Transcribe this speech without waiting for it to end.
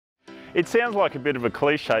It sounds like a bit of a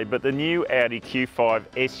cliche, but the new Audi Q5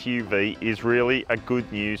 SUV is really a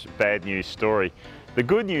good news, bad news story. The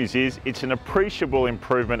good news is it's an appreciable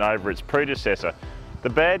improvement over its predecessor. The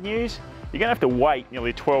bad news? You're going to have to wait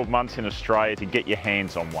nearly 12 months in Australia to get your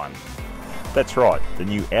hands on one. That's right, the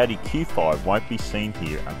new Audi Q5 won't be seen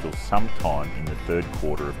here until sometime in the third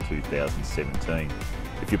quarter of 2017.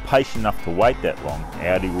 If you're patient enough to wait that long,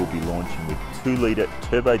 Audi will be launching with 2-litre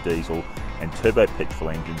turbo diesel and turbo petrol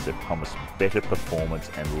engines that promise better performance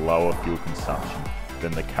and lower fuel consumption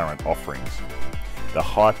than the current offerings. The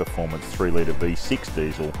high performance 3-litre V6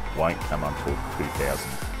 diesel won't come until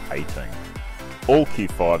 2018. All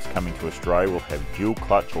Q5s coming to Australia will have dual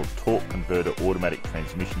clutch or torque converter automatic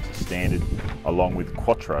transmissions as standard, along with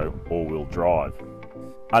quattro all-wheel drive.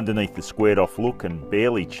 Underneath the squared off look and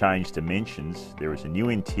barely changed dimensions, there is a new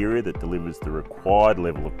interior that delivers the required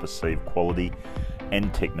level of perceived quality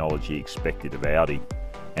and technology expected of Audi,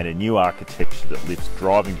 and a new architecture that lifts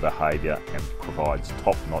driving behaviour and provides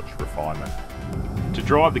top-notch refinement. To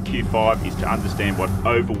drive the Q5 is to understand what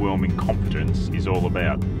overwhelming competence is all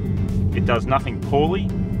about. It does nothing poorly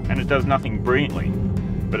and it does nothing brilliantly,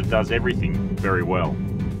 but it does everything very well.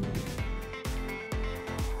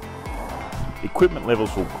 Equipment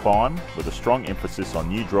levels will climb with a strong emphasis on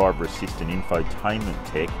new driver assist and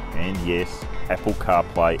infotainment tech, and yes, Apple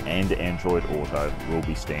CarPlay and Android Auto will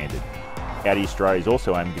be standard. Audi Australia is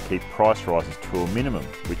also aiming to keep price rises to a minimum,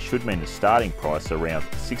 which should mean a starting price around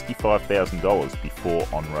 $65,000 before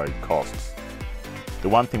on-road costs. The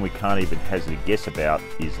one thing we can't even hazard a guess about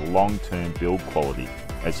is long-term build quality,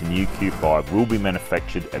 as the new Q5 will be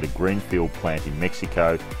manufactured at a greenfield plant in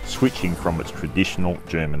Mexico, switching from its traditional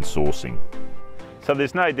German sourcing. So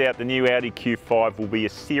there's no doubt the new Audi Q5 will be a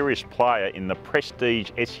serious player in the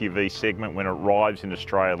prestige SUV segment when it arrives in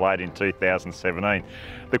Australia late in 2017.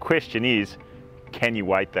 The question is, can you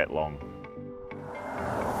wait that long?